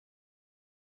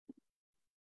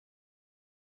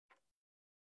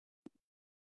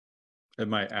It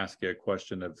might ask you a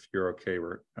question if you're okay.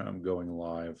 We're going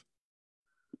live.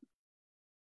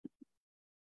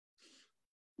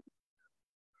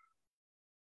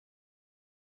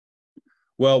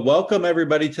 Well, welcome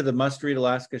everybody to the Must Read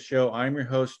Alaska show. I'm your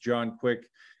host, John Quick,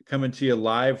 coming to you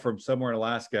live from somewhere in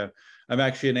Alaska. I'm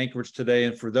actually in Anchorage today.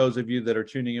 And for those of you that are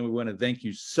tuning in, we want to thank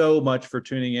you so much for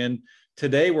tuning in.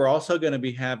 Today, we're also going to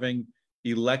be having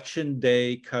Election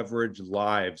Day coverage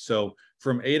live. So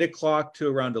from 8 o'clock to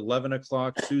around 11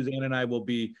 o'clock, Suzanne and I will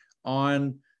be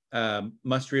on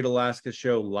Must Read Alaska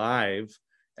show live.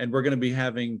 And we're going to be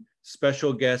having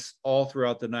special guests all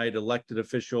throughout the night, elected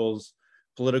officials,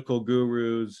 political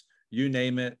gurus, you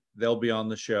name it, they'll be on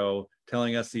the show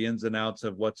telling us the ins and outs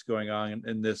of what's going on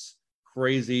in this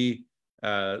crazy,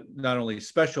 not only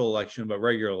special election, but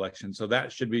regular election. So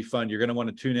that should be fun. You're going to want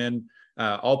to tune in.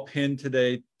 I'll pin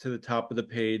today to the top of the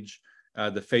page,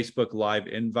 the Facebook Live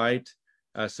invite.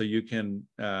 So you can,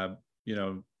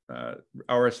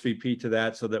 RSVP to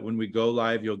that so that when we go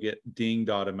live, you'll get dinged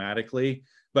automatically.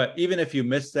 But even if you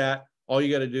miss that, all you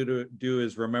got to do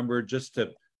is remember just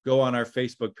to go on our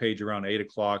Facebook page around 8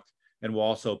 o'clock, and we'll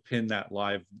also pin that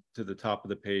live to the top of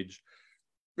the page.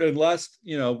 And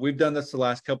we've done this the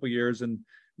last couple of years, and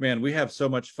man, we have so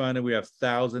much fun, and we have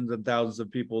thousands and thousands of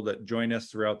people that join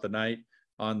us throughout the night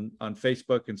on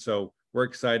Facebook. And so we're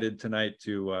excited tonight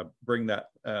to bring that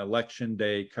Election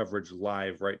Day coverage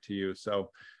live right to you.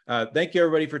 So thank you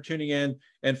everybody for tuning in.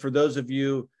 And for those of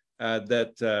you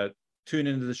that tune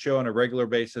into the show on a regular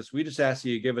basis, we just ask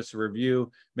you to give us a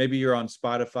review. Maybe you're on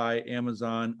Spotify,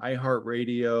 Amazon,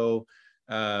 iHeartRadio,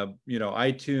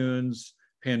 iTunes,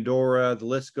 Pandora, the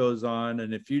list goes on.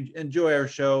 And if you enjoy our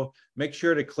show, make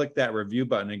sure to click that review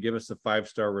button and give us a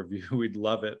 5-star review. We'd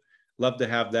love it. Love to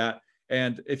have that.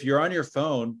 And if you're on your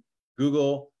phone,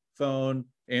 Google phone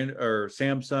or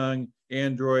Samsung,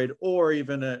 Android, or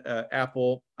even a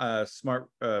Apple smart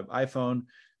iPhone,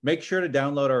 make sure to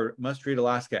download our Must Read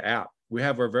Alaska app. We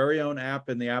have our very own app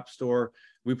in the App Store.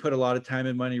 We put a lot of time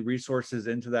and money, resources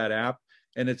into that app,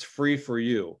 and it's free for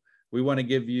you. We want to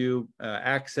give you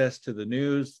access to the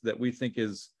news that we think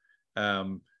is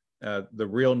the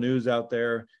real news out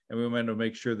there, and we want to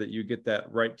make sure that you get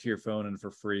that right to your phone and for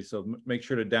free. So make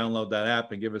sure to download that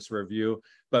app and give us a review.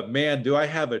 But man, do I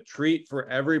have a treat for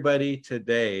everybody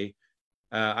today.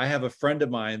 I have a friend of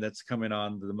mine that's coming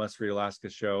on the Must Read Alaska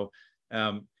show.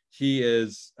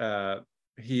 He's had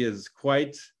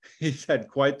quite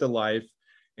the life,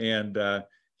 and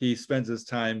he spends his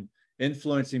time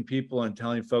influencing people and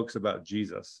telling folks about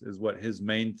Jesus is what his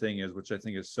main thing is, which I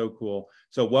think is so cool.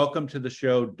 So welcome to the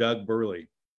show, Doug Burleigh.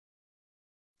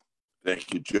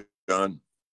 Thank you, John.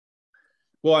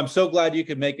 Well, I'm so glad you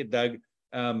could make it, Doug.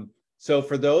 So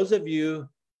for those of you,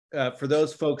 for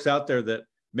those folks out there that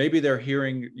maybe they're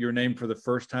hearing your name for the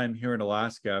first time here in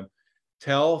Alaska,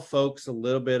 tell folks a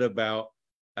little bit about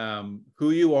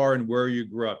who you are and where you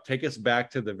grew up. Take us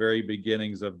back to the very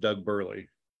beginnings of Doug Burleigh.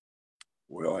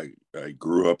 Well, I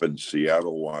grew up in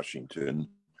Seattle, Washington.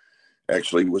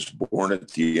 Actually was born at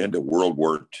the end of World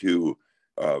War II.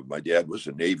 My dad was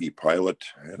a Navy pilot,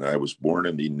 and I was born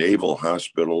in the Naval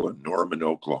Hospital in Norman,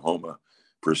 Oklahoma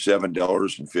for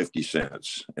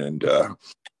 $7.50. And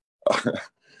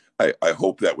I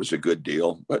hope that was a good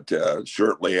deal. But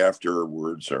shortly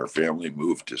afterwards, our family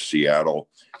moved to Seattle.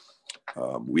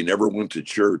 We never went to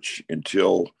church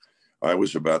until I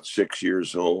was about 6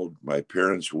 years old. My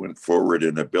parents went forward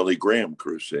in a Billy Graham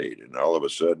crusade, and all of a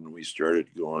sudden we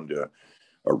started going to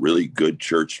a really good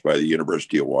church by the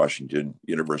University of Washington,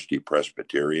 University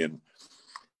Presbyterian.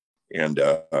 And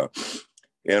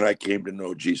I came to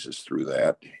know Jesus through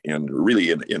that. And really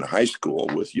in high school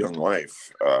with Young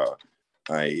Life,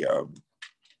 I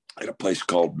at a place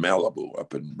called Malibu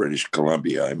up in British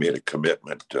Columbia, I made a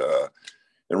commitment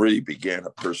and really began a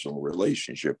personal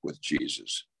relationship with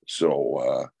Jesus.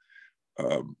 So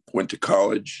went to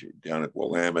college down at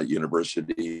Willamette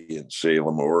University in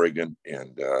Salem, Oregon,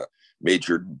 and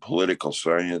majored in political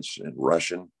science and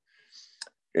Russian.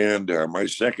 And my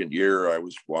second year, I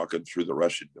was walking through the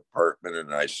Russian department,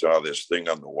 and I saw this thing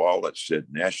on the wall that said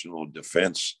National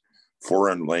Defense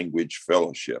Foreign Language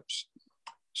Fellowships.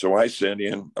 So I sent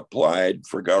in, applied,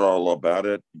 forgot all about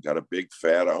it, got a big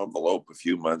fat envelope a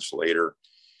few months later,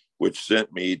 which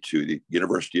sent me to the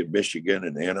University of Michigan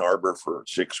in Ann Arbor for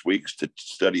 6 weeks to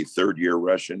study third-year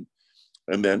Russian,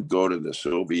 and then go to the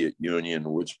Soviet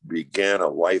Union, which began a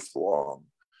lifelong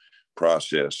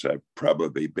process. I've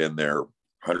probably been there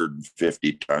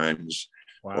 150 times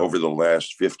over the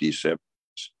last 57.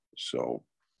 So,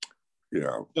 you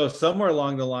know. So somewhere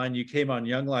along the line, you came on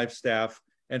Young Life staff,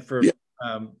 and tell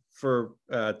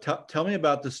me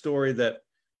about the story that,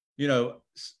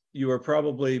 you were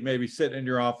probably maybe sitting in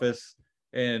your office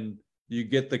and you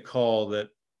get the call that,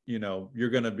 you're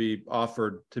going to be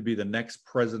offered to be the next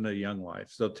president of Young Life.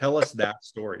 So tell us that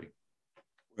story.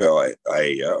 Well,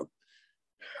 I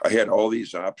had all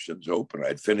these options open.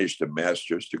 I'd finished a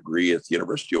master's degree at the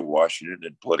University of Washington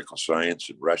in political science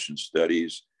and Russian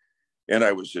studies, and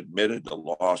I was admitted to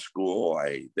law school.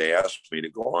 They asked me to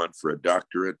go on for a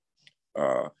doctorate.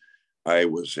 I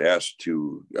was asked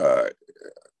to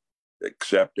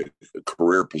accept a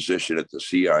career position at the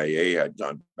CIA. I'd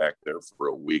gone back there for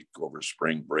a week over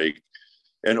spring break.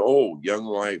 And Young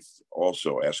Life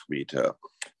also asked me to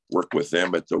work with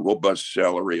them at the robust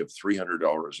salary of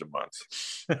 $300 a month.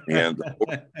 And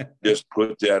just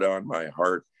put that on my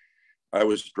heart. I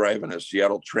was driving a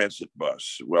Seattle Transit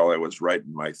bus while I was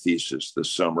writing my thesis the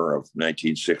summer of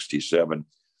 1967.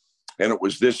 And it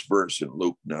was this verse in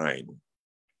Luke 9.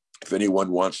 If anyone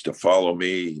wants to follow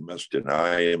me, he must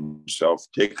deny himself,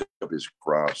 take up his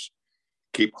cross,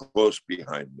 keep close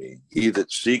behind me. He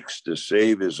that seeks to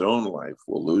save his own life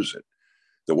will lose it.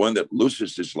 The one that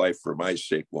loses his life for my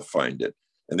sake will find it.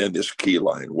 And then this key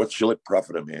line, what shall it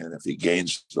profit a man if he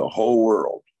gains the whole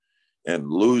world and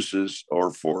loses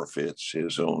or forfeits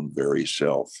his own very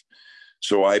self?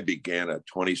 So I began a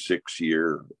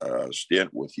 26-year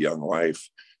stint with Young Life,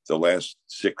 the last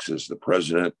 6 as the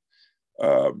president.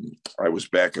 I was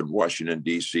back in Washington,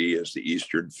 D.C. as the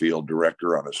Eastern Field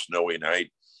Director on a snowy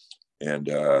night. And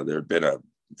there had been a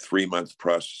 3-month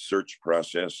search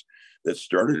process that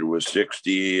started with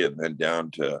 60 and then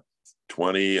down to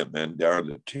 20 and then down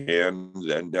to 10,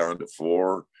 then down to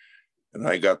 4. And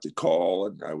I got the call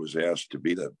and I was asked to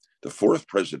be the 4th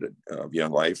president of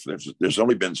Young Life. There's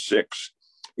only been 6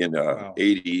 in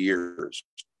 80 years.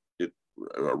 It's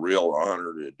a real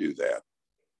honor to do that.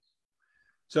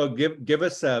 So give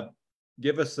us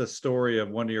a story of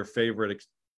one of your favorite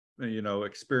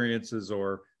experiences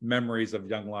or memories of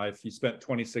Young Life. You spent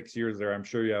 26 years there. I'm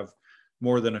sure you have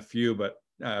more than a few, but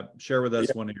share with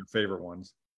us one of your favorite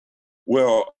ones.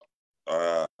 Well,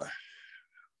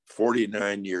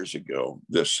 49 years ago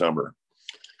this summer,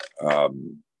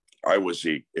 I was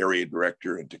the area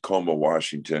director in Tacoma,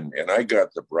 Washington, and I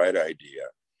got the bright idea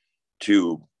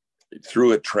through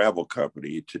a travel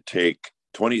company, to take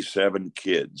 27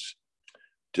 kids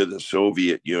to the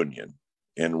Soviet Union.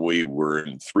 And we were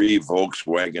in 3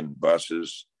 Volkswagen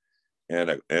buses and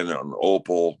an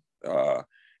Opel.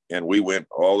 And we went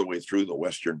all the way through the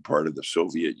western part of the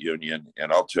Soviet Union.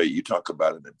 And I'll tell you, you talk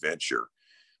about an adventure.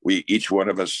 Each one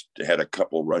of us had a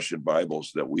couple Russian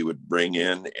Bibles that we would bring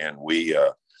in, and we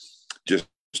just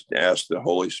asked the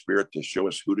Holy Spirit to show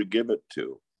us who to give it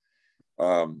to.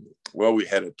 Well, we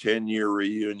had a 10-year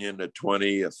reunion, a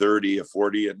 20, a 30, a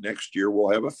 40, and next year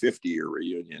we'll have a 50-year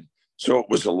reunion. So it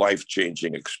was a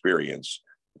life-changing experience.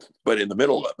 But in the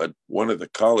middle of it, one of the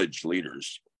college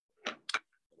leaders,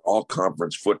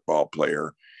 all-conference football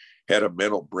player, had a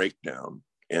mental breakdown.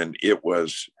 And it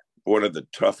was one of the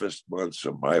toughest months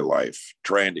of my life,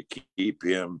 trying to keep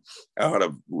him out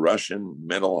of Russian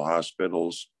mental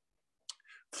hospitals.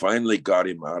 Finally got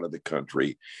him out of the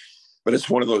country. But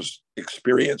it's one of those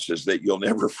experiences that you'll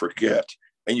never forget,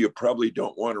 and you probably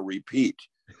don't want to repeat.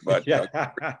 But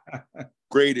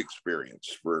great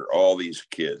experience for all these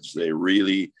kids. They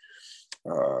really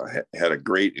had a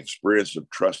great experience of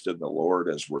trust in the Lord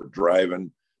as we're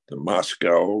driving to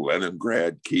Moscow,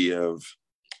 Leningrad, Kiev.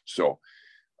 So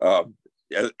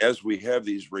as we have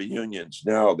these reunions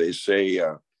now, they say,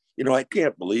 I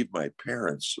can't believe my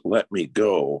parents let me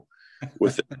go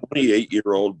with a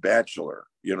 28-year-old bachelor,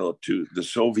 to the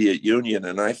Soviet Union.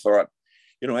 And I thought,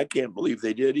 I can't believe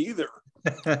they did either.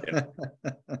 Hey,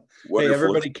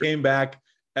 everybody came back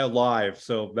alive.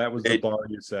 So that was the bar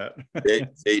you set.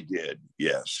 they did.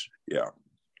 Yes. Yeah.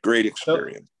 Great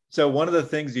experience. So one of the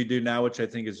things you do now, which I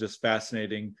think is just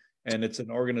fascinating, and it's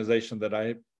an organization that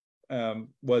I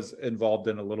was involved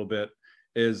in a little bit,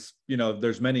 is,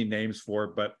 there's many names for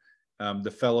it, but the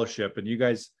fellowship, and you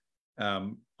guys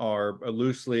are a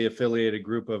loosely affiliated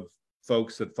group of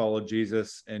folks that follow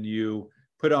Jesus, and you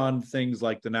put on things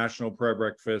like the National Prayer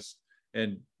Breakfast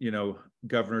and,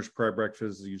 Governor's Prayer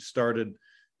Breakfast. You started,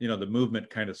 the movement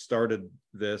kind of started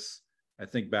this, I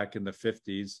think, back in the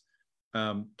 50s.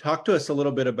 Talk to us a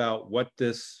little bit about what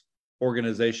this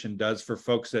organization does for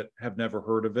folks that have never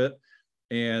heard of it,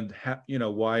 and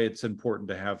why it's important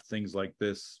to have things like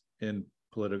this in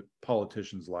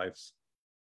politicians' lives.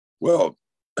 Well,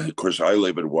 of course, I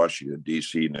live in Washington,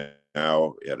 D.C.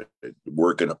 now, and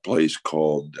work in a place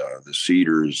called the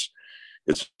Cedars.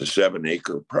 It's a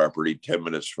 7-acre property, 10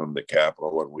 minutes from the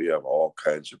Capitol, and we have all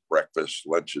kinds of breakfasts,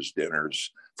 lunches,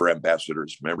 dinners, for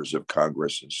ambassadors, members of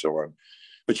Congress, and so on.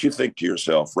 But you think to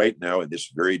yourself, right now in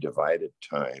this very divided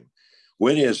time,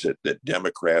 when is it that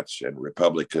Democrats and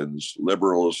Republicans,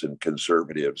 liberals and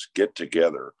conservatives get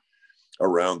together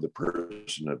around the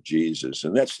person of Jesus?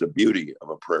 And that's the beauty of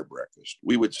a prayer breakfast.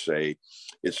 We would say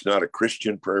it's not a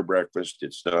Christian prayer breakfast.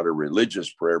 It's not a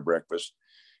religious prayer breakfast.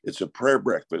 It's a prayer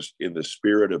breakfast in the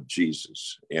spirit of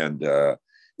Jesus. And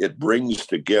it brings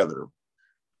together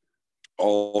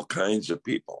all kinds of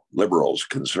people, liberals,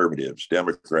 conservatives,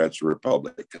 Democrats,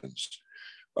 Republicans,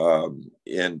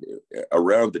 and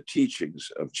around the teachings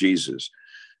of Jesus.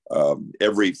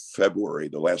 Every February,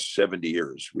 the last 70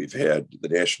 years, we've had the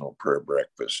National Prayer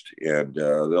Breakfast, and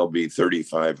there'll be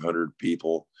 3,500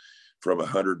 people from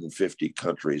 150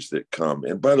 countries that come.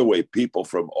 And by the way, people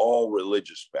from all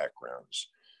religious backgrounds,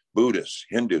 Buddhists,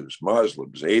 Hindus,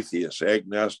 Muslims, atheists,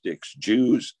 agnostics,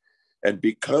 Jews. And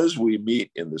because we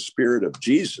meet in the spirit of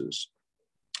Jesus,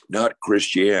 not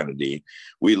Christianity,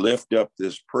 we lift up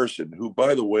this person who,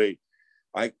 by the way,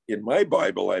 in my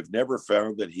Bible, I've never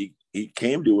found that he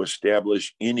came to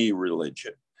establish any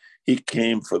religion. He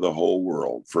came for the whole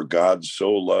world, for God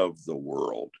so loved the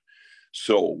world.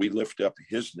 So we lift up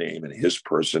his name and his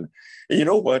person. And you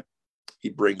know what? He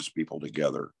brings people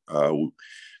together.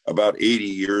 About 80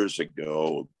 years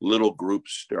ago, little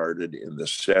groups started in the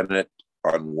Senate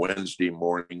on Wednesday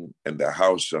morning and the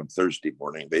House on Thursday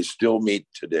morning. They still meet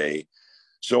today.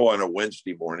 So on a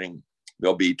Wednesday morning,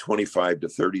 there'll be 25 to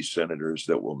 30 senators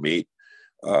that will meet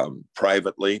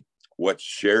privately. What's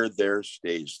shared there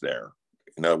stays there.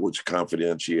 In other words,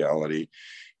 confidentiality.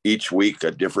 Each week, a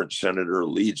different senator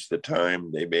leads the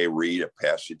time. They may read a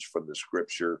passage from the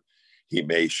scripture. He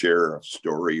may share a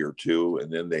story or two,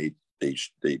 and then they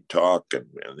talk and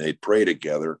they pray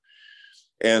together.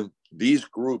 And these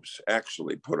groups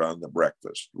actually put on the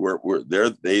breakfast. We're there.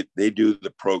 They do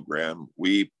the program.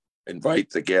 We invite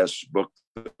the guests, book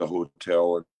the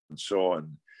hotel, and so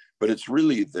on. But it's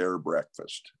really their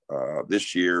breakfast.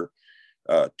 This year,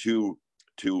 two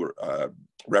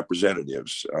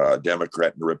representatives,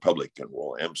 Democrat and Republican,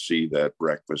 will MC that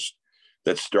breakfast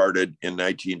that started in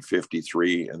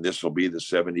 1953, and this will be the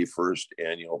 71st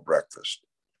annual breakfast.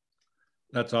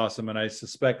 That's awesome. And I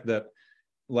suspect that,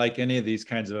 like any of these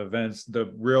kinds of events,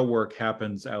 the real work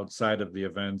happens outside of the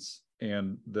events,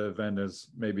 and the event is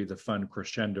maybe the fun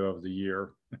crescendo of the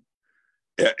year.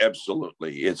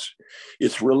 Absolutely.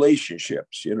 It's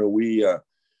relationships. You know, we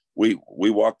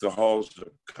walk the halls of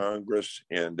Congress,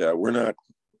 and we're not,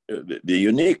 the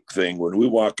unique thing when we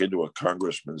walk into a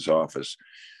congressman's office,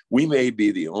 we may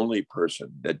be the only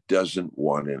person that doesn't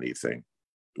want anything.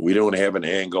 We don't have an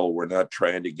angle. We're not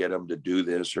trying to get them to do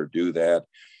this or do that.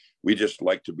 We just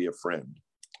like to be a friend.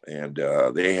 And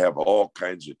they have all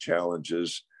kinds of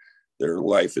challenges. Their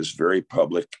life is very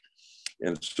public.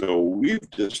 And so we've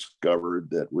discovered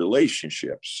that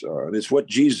relationships, and it's what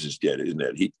Jesus did, isn't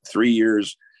it? 3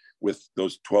 years with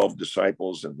those 12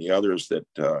 disciples and the others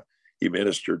that he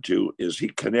ministered to, is he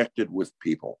connected with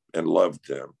people and loved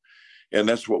them. And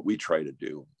that's what we try to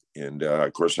do. And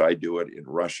of course, I do it in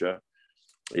Russia,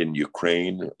 in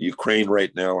Ukraine. Ukraine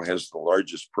right now has the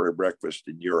largest prayer breakfast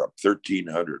in Europe,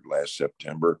 1,300 last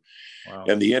September. Wow.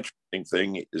 And the interesting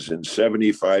thing is, in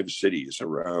 75 cities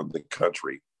around the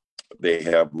country, they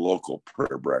have local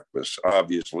prayer breakfasts.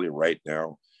 Obviously, right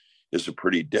now is a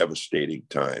pretty devastating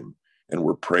time, and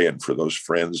we're praying for those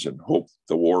friends and hope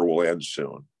the war will end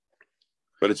soon.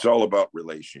 But it's all about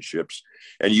relationships.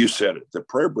 And you said it, the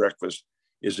prayer breakfast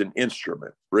is an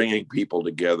instrument bringing people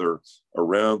together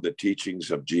around the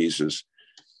teachings of Jesus.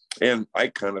 And I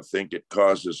kind of think it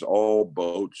causes all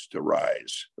boats to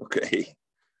rise. Okay.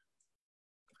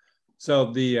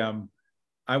 So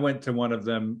I went to one of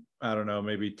them, I don't know,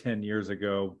 maybe 10 years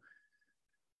ago.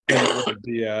 And it was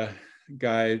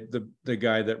the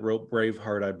guy that wrote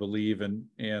Braveheart, I believe, and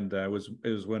it was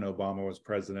when Obama was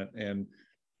president. And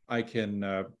I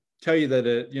can tell you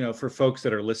that for folks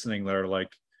that are listening that are like,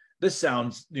 this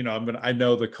sounds, I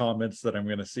know the comments that I'm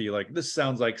going to see, like, this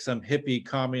sounds like some hippie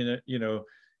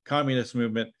communist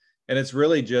movement. And it's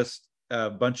really just a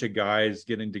bunch of guys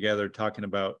getting together, talking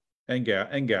about, and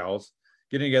gals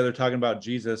getting together, talking about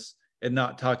Jesus, and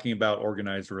not talking about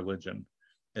organized religion.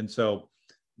 And so,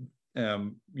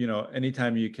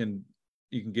 anytime you can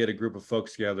get a group of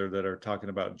folks together that are talking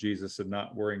about Jesus and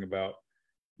not worrying about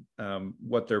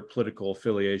what their political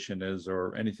affiliation is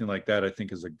or anything like that, I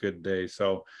think is a good day.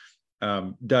 So,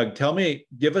 Doug,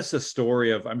 give us a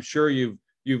story of, I'm sure you've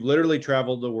literally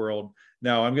traveled the world.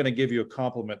 Now, I'm going to give you a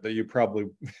compliment that you probably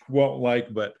won't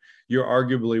like, but you're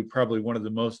arguably probably one of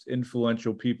the most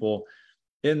influential people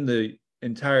in the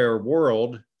entire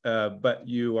world but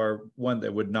you are one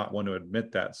that would not want to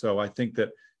admit that. So I think that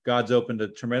God's opened a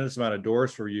tremendous amount of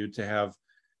doors for you to have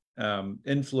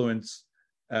influence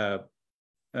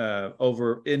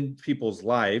over in people's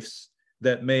lives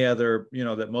that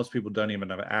that most people don't even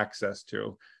have access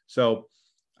to. So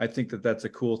I think that that's a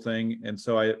cool thing. And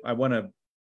so I want to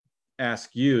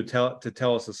ask you to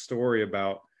tell us a story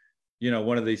about,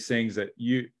 one of these things that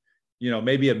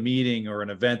maybe a meeting or an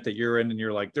event that you're in and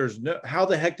you're like, how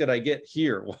the heck did I get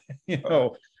here?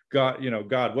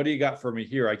 God, what do you got for me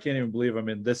here? I can't even believe I'm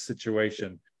in this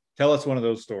situation. Tell us one of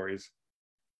those stories.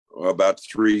 Well, about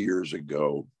 3 years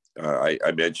ago,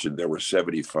 I mentioned there were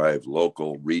 75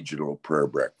 local regional prayer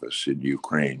breakfasts in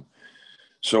Ukraine.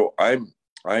 So I'm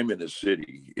in a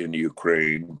city in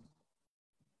Ukraine,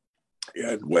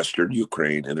 in Western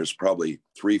Ukraine, and there's probably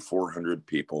 300-400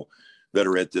 people that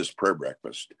are at this prayer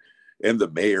breakfast. And the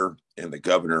mayor and the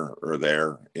governor are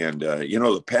there. And,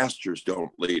 the pastors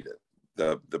don't lead it.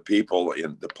 The people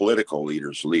in the political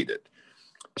leaders lead it.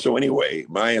 So anyway,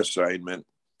 my assignment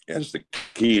as the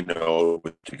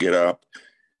keynote to get up.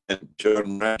 And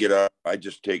when I get up, I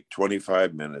just take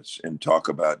 25 minutes and talk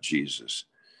about Jesus.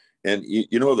 And,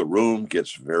 the room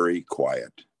gets very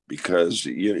quiet because,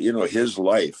 his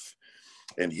life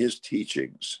and his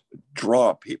teachings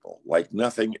draw people like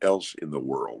nothing else in the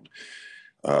world.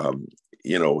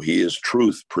 He is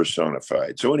truth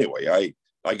personified. So anyway,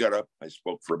 I got up, I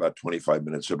spoke for about 25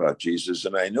 minutes about Jesus,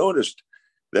 and I noticed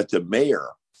that the mayor,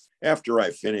 after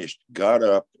I finished, got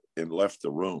up and left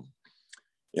the room.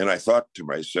 And I thought to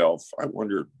myself, I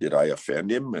wonder, did I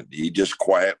offend him? And he just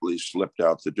quietly slipped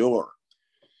out the door.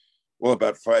 Well,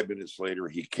 about 5 minutes later,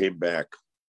 he came back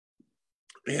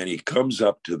and he comes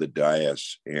up to the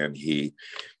dais and he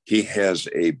has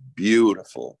a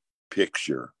beautiful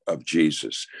picture of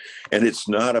Jesus. And it's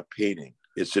not a painting,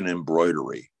 it's an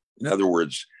embroidery. In other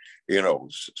words,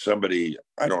 somebody,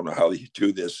 I don't know how you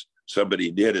do this,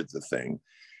 somebody knitted the thing.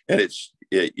 And it's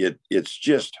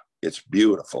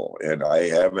beautiful. And I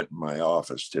have it in my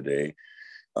office today.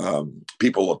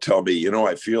 People will tell me,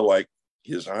 I feel like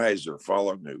his eyes are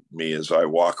following me as I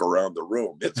walk around the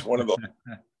room. It's one of those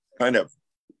kind of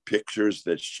pictures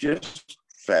that's just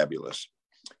fabulous.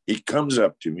 He comes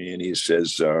up to me and he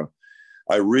says,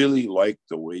 I really like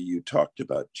the way you talked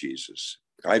about Jesus.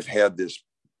 I've had this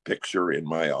picture in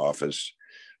my office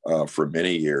for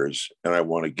many years, and I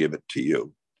want to give it to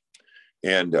you.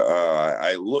 And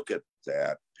I look at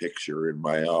that picture in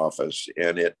my office,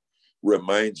 and it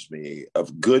reminds me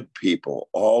of good people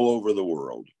all over the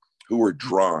world who were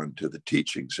drawn to the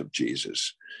teachings of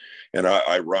Jesus. And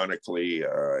ironically,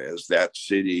 as that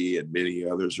city and many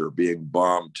others are being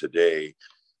bombed today,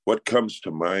 what comes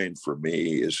to mind for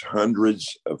me is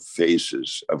hundreds of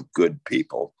faces of good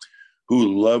people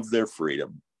who love their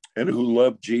freedom and who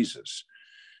love Jesus.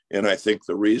 And I think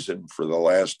the reason for the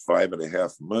last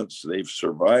 5.5 months they've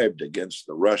survived against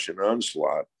the Russian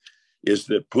onslaught is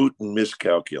that Putin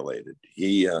miscalculated.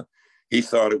 He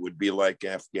thought it would be like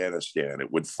Afghanistan.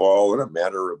 It would fall in a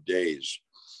matter of days.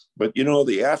 But,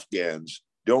 the Afghans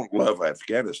don't love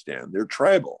Afghanistan. They're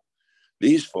tribal.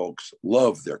 These folks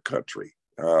love their country.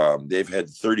 They've had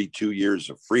 32 years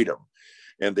of freedom,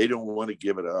 and they don't want to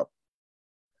give it up.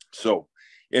 So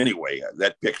anyway,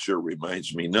 that picture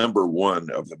reminds me, number one,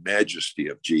 of the majesty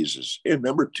of Jesus, and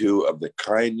number two, of the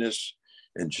kindness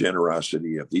and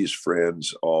generosity of these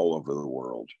friends all over the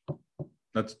world.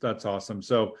 That's awesome.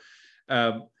 So,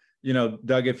 Doug,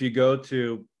 if you go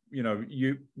to,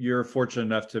 you're fortunate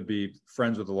enough to be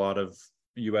friends with a lot of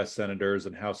U.S. senators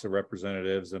and House of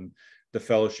Representatives, and the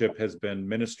fellowship has been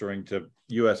ministering to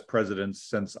U.S. presidents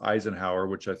since Eisenhower,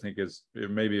 which I think is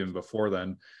maybe even before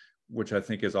then, which I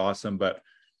think is awesome. But,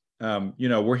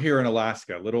 we're here in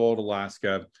Alaska, little old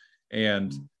Alaska,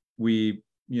 and we,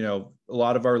 a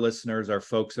lot of our listeners are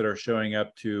folks that are showing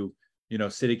up to,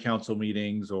 city council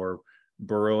meetings or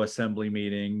borough assembly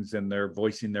meetings, and they're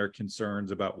voicing their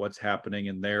concerns about what's happening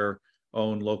in their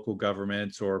own local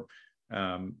governments or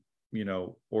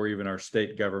even our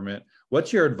state government.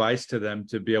 What's your advice to them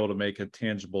to be able to make a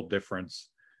tangible difference?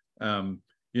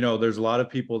 There's a lot of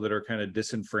people that are kind of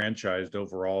disenfranchised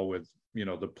overall with,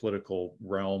 the political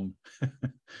realm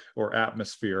or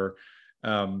atmosphere.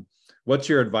 What's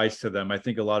your advice to them? I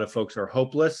think a lot of folks are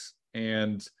hopeless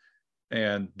and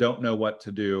don't know what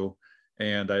to do.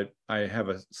 And I have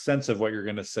a sense of what you're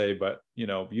going to say, but,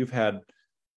 you've had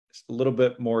a little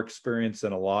bit more experience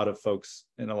than a lot of folks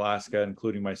in Alaska,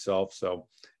 including myself. So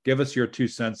give us your 2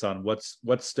 cents on what's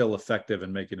still effective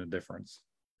in making a difference.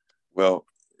 Well,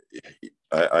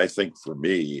 I think for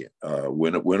me,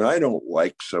 when I don't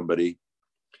like somebody,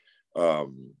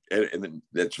 And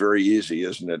that's very easy,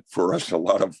 isn't it? For us, a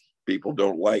lot of people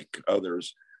don't like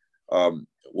others.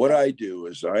 What I do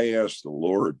is I ask the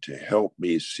Lord to help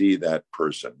me see that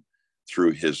person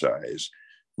through his eyes.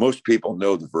 Most people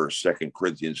know the verse, 2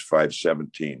 Corinthians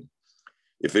 5:17.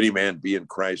 If any man be in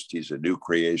Christ, he's a new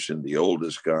creation. The old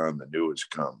is gone, the new has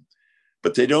come.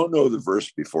 But they don't know the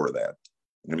verse before that.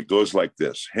 And it goes like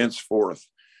this: henceforth,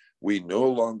 we no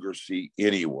longer see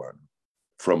anyone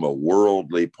from a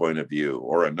worldly point of view.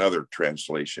 Or another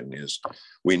translation is,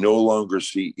 we no longer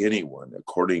see anyone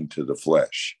according to the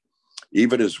flesh.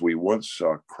 Even as we once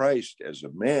saw Christ as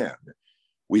a man,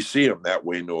 we see him that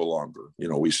way no longer.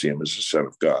 We see him as the Son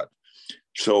of God.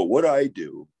 So what I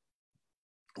do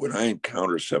when I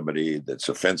encounter somebody that's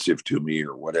offensive to me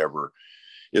or whatever,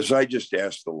 is I just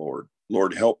ask the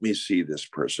Lord, help me see this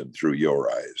person through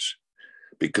your eyes,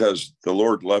 because the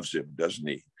Lord loves him, doesn't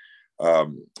he?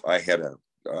 I had a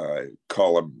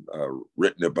column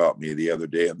written about me the other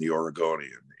day in the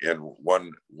Oregonian, and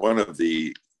one of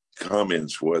the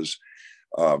comments was,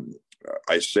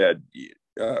 I said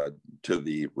to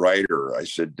the writer, I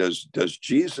said, does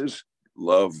Jesus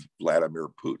love Vladimir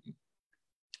Putin?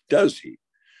 Does he?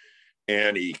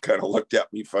 And he kind of looked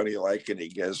at me funny like, and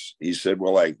he said,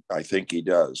 well, I think he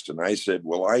does. And I said,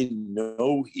 well, I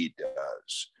know he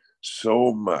does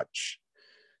so much.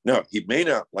 Now, he may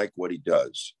not like what he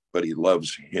does, but he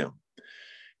loves him.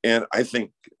 And I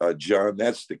think, John,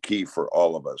 that's the key for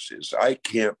all of us, is I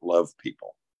can't love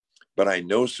people, but I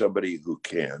know somebody who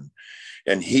can.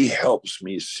 And he helps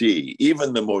me see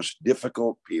even the most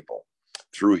difficult people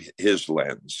through his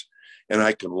lens, and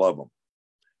I can love them.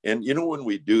 And, when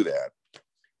we do that,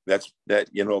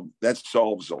 that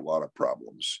solves a lot of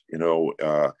problems.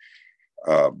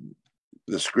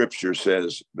 The scripture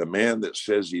says, the man that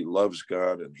says he loves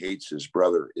God and hates his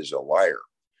brother is a liar.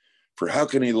 For how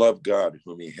can he love God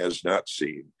whom he has not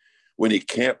seen, when he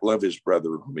can't love his brother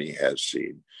whom he has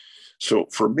seen? So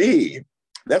for me,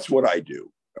 that's what I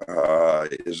do,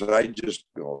 is I just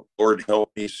go, Lord,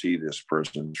 help me see this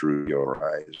person through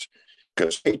your eyes.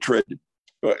 Because hatred,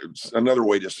 another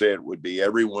way to say it would be,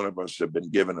 every one of us have been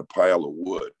given a pile of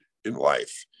wood in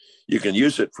life. You can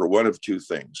use it for one of two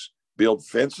things: build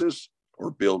fences or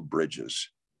build bridges.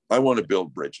 I want to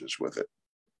build bridges with it.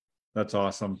 That's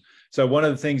awesome. So one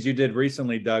of the things you did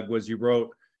recently, Doug, was you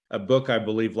wrote a book, I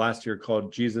believe last year,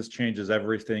 called Jesus Changes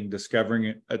Everything,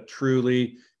 Discovering a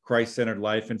Truly Christ-Centered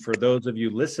Life. And for those of you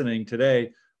listening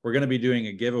today, we're going to be doing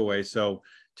a giveaway. So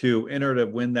to enter to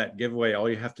win that giveaway, all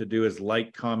you have to do is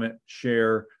like, comment,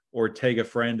 share, or tag a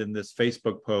friend in this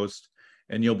Facebook post,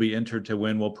 and you'll be entered to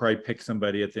win. We'll probably pick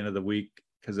somebody at the end of the week,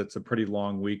 because it's a pretty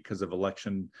long week because of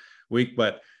election week.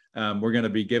 But we're going to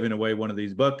be giving away one of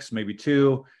these books, maybe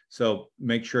two. So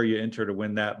make sure you enter to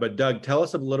win that. But Doug, tell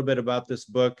us a little bit about this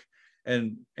book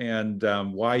and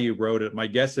why you wrote it. My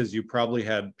guess is you probably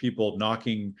had people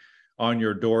knocking on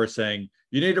your door saying,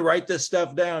 you need to write this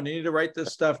stuff down. You need to write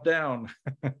this stuff down.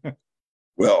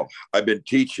 Well, I've been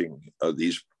teaching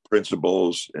these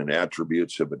principles and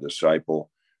attributes of a disciple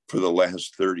for the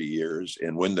last 30 years.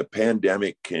 And when the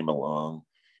pandemic came along,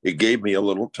 it gave me a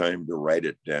little time to write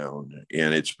it down.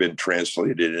 And it's been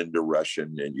translated into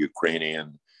Russian and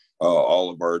Ukrainian. All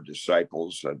of our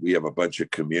disciples, we have a bunch of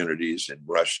communities in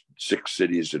Russia, 6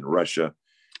 cities in Russia,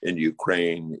 in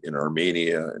Ukraine, in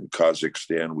Armenia, and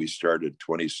Kazakhstan. We started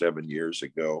 27 years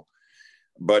ago.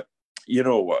 But, in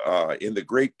the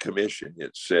Great Commission,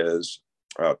 it says,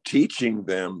 teaching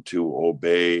them to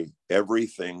obey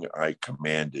everything I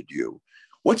commanded you.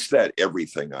 What's that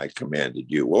everything I commanded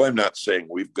you? Well, I'm not saying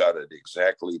we've got it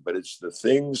exactly, but it's the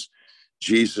things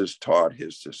Jesus taught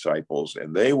his disciples,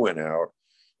 and they went out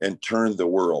and turned the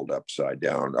world upside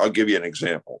down. I'll give you an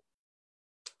example.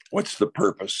 What's the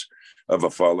purpose of a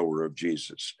follower of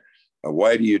Jesus?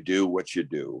 Why do you do what you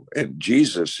do? And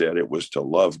Jesus said it was to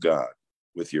love God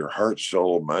with your heart,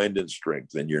 soul, mind, and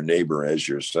strength, and your neighbor as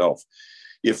yourself.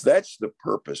 If that's the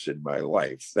purpose in my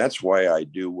life, that's why I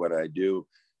do what I do.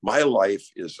 My life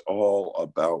is all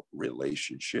about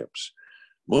relationships.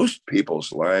 Most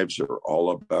people's lives are all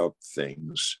about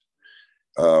things.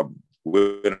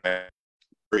 When I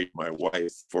married my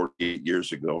wife 48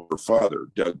 years ago, her father,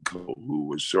 Doug Coe, who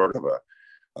was sort of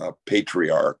a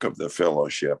patriarch of the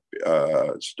fellowship,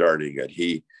 starting it,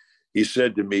 he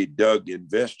said to me, Doug,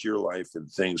 invest your life in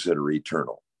things that are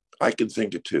eternal. I can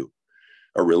think of two: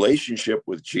 a relationship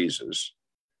with Jesus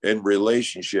and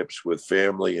relationships with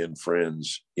family and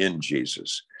friends in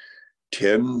Jesus.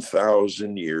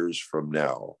 10,000 years from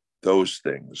now, those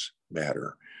things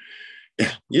matter.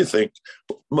 You think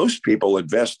most people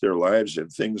invest their lives in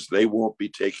things they won't be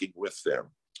taking with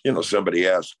them. Somebody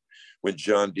asked, when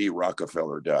John D.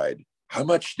 Rockefeller died. How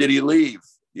much did he leave?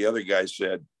 The other guy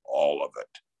said, all of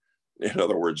it. In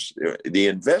other words, the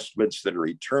investments that are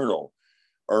eternal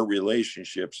are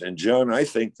relationships. And John, I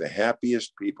think the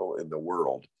happiest people in the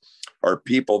world are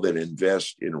people that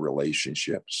invest in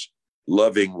relationships,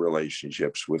 loving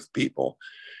relationships with people.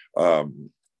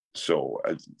 So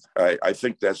I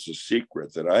think that's the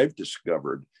secret that I've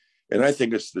discovered. And I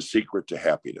think it's the secret to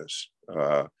happiness,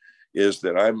 is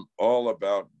that I'm all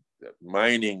about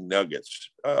mining nuggets,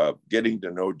 getting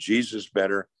to know Jesus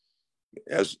better.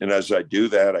 As I do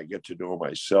that, I get to know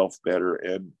myself better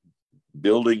and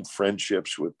building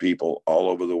friendships with people all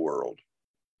over the world.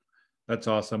 That's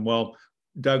awesome. Well,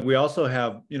 Doug, we also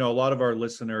have, a lot of our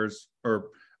listeners, or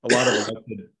a lot of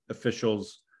elected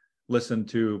officials listen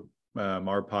to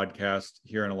our podcast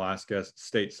here in Alaska,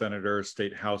 state senators,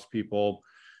 state house people,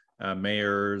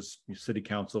 mayors, city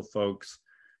council folks.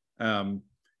 A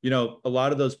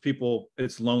lot of those people,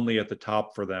 it's lonely at the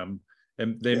top for them.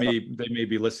 And they may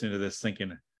be listening to this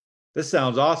thinking, this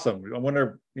sounds awesome. I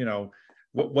wonder,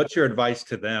 what's your advice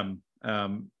to them?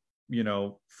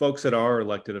 Folks that are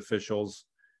elected officials,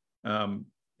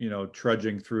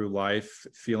 trudging through life,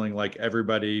 feeling like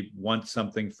everybody wants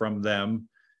something from them,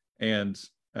 and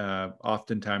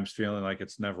oftentimes feeling like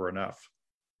it's never enough.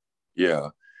 Yeah.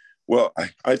 Well,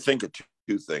 I think of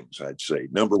two things I'd say.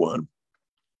 Number one,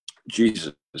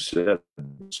 Jesus said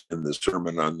in the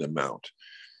Sermon on the Mount,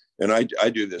 and I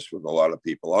do this with a lot of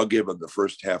people. I'll give them the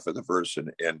first half of the verse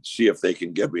and see if they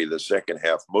can give me the second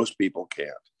half. Most people can't.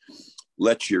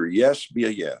 Let your yes be a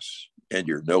yes and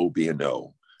your no be a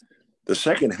no. The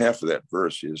second half of that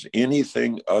verse is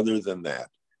anything other than that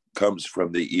comes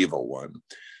from the evil one.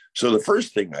 So the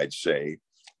first thing I'd say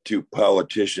to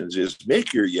politicians is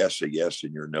make your yes a yes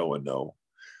and your no a no.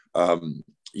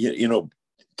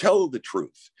 Tell the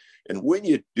truth. And when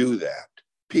you do that,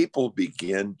 people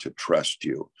begin to trust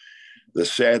you. The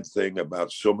sad thing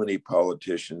about so many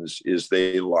politicians is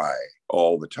they lie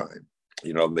all the time.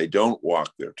 They don't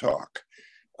walk their talk.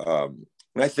 And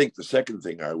I think the second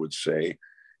thing I would say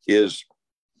is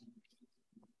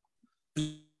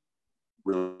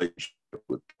relationship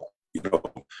with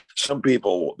people. Some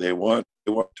people, they want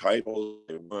titles,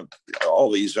 they want all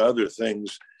these other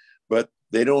things, but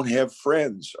they don't have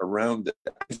friends around them.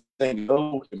 I think it's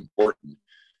so important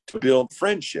to build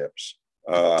friendships,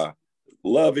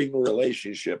 loving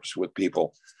relationships with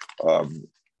people. I'm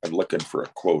looking for a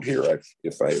quote here. I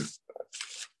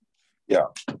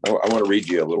want to read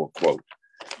you a little quote.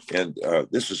 And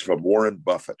this is from Warren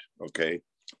Buffett, okay?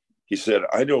 He said,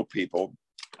 I know people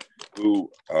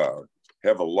who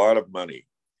have a lot of money,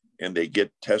 and they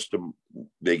get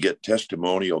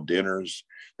testimonial dinners,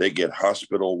 they get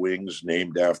hospital wings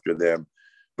named after them.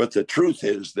 But the truth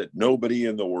is that nobody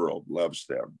in the world loves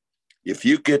them. If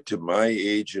you get to my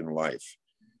age in life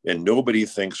and nobody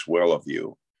thinks well of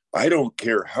you, I don't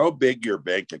care how big your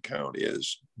bank account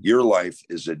is, your life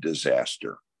is a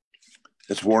disaster.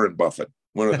 It's Warren Buffett,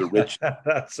 one of the richest.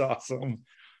 That's awesome.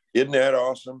 Isn't that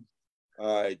awesome?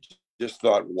 I just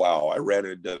thought, wow, I ran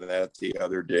into that the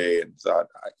other day and thought,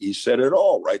 he said it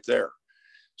all right there.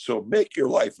 So make your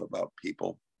life about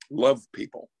people, love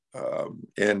people.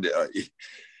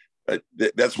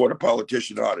 That's what a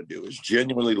politician ought to do, is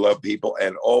genuinely love people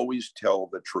and always tell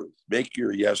the truth. Make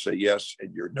your yes a yes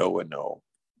and your no a no.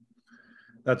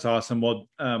 That's awesome. Well,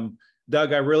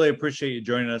 Doug, I really appreciate you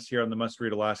joining us here on the Must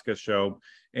Read Alaska show.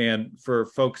 And for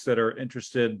folks that are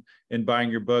interested in buying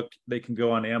your book, they can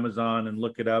go on Amazon and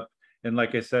look it up. And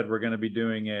like I said, we're going to be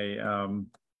doing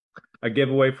a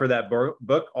giveaway for that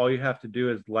book. All you have to do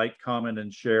is like, comment,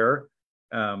 and share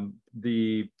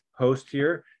the post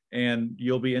here, and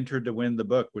you'll be entered to win the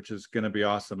book, which is going to be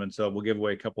awesome. And so we'll give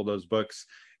away a couple of those books.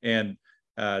 And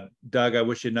Doug, I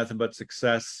wish you nothing but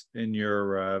success in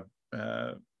your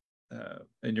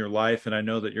life. And I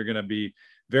know that you're going to be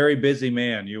very busy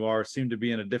man. You seem to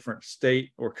be in a different state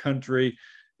or country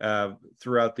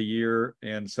throughout the year.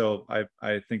 And so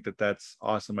I think that that's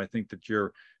awesome. I think that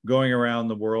you're going around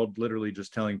the world, literally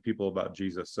just telling people about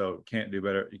Jesus. So can't do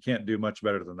better. You can't do much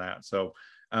better than that. So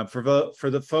for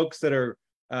the folks that are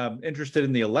interested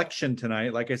in the election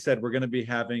tonight, like I said, we're going to be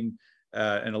having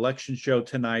an election show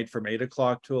tonight from 8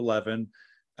 o'clock to 11.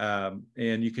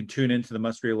 And you can tune into the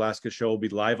Must Read Alaska show. We'll be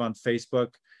live on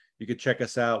Facebook. You can check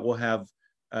us out. We'll have,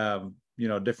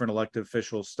 different elected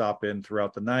officials stop in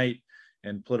throughout the night,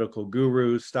 and political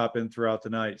gurus stop in throughout the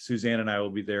night. Suzanne and I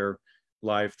will be there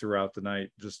live throughout the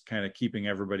night, just kind of keeping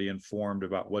everybody informed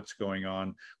about what's going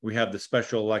on. We have the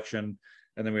special election,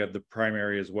 and then we have the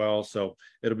primary as well. So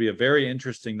it'll be a very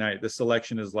interesting night. This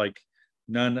election is like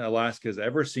none Alaska's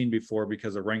ever seen before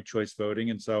because of ranked choice voting.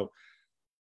 And so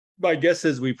my guess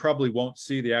is we probably won't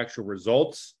see the actual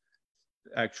results,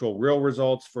 actual real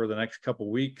results for the next couple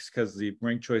of weeks, because the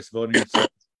ranked choice voting,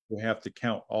 we have to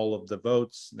count all of the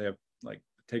votes. They have like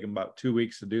take them about 2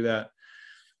 weeks to do that.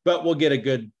 But we'll get a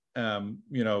good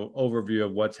overview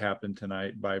of what's happened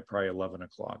tonight by probably 11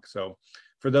 o'clock. So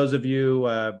for those of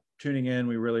you tuning in,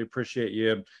 we really appreciate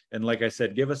you. And like I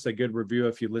said, give us a good review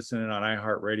if you listen in on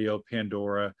iHeartRadio,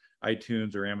 Pandora,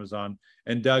 iTunes, or Amazon.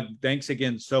 And Doug, thanks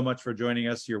again so much for joining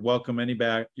us. You're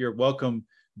welcome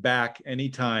back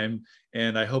anytime.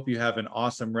 And I hope you have an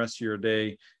awesome rest of your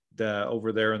day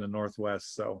over there in the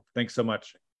Northwest. So thanks so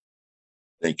much.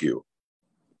 Thank you.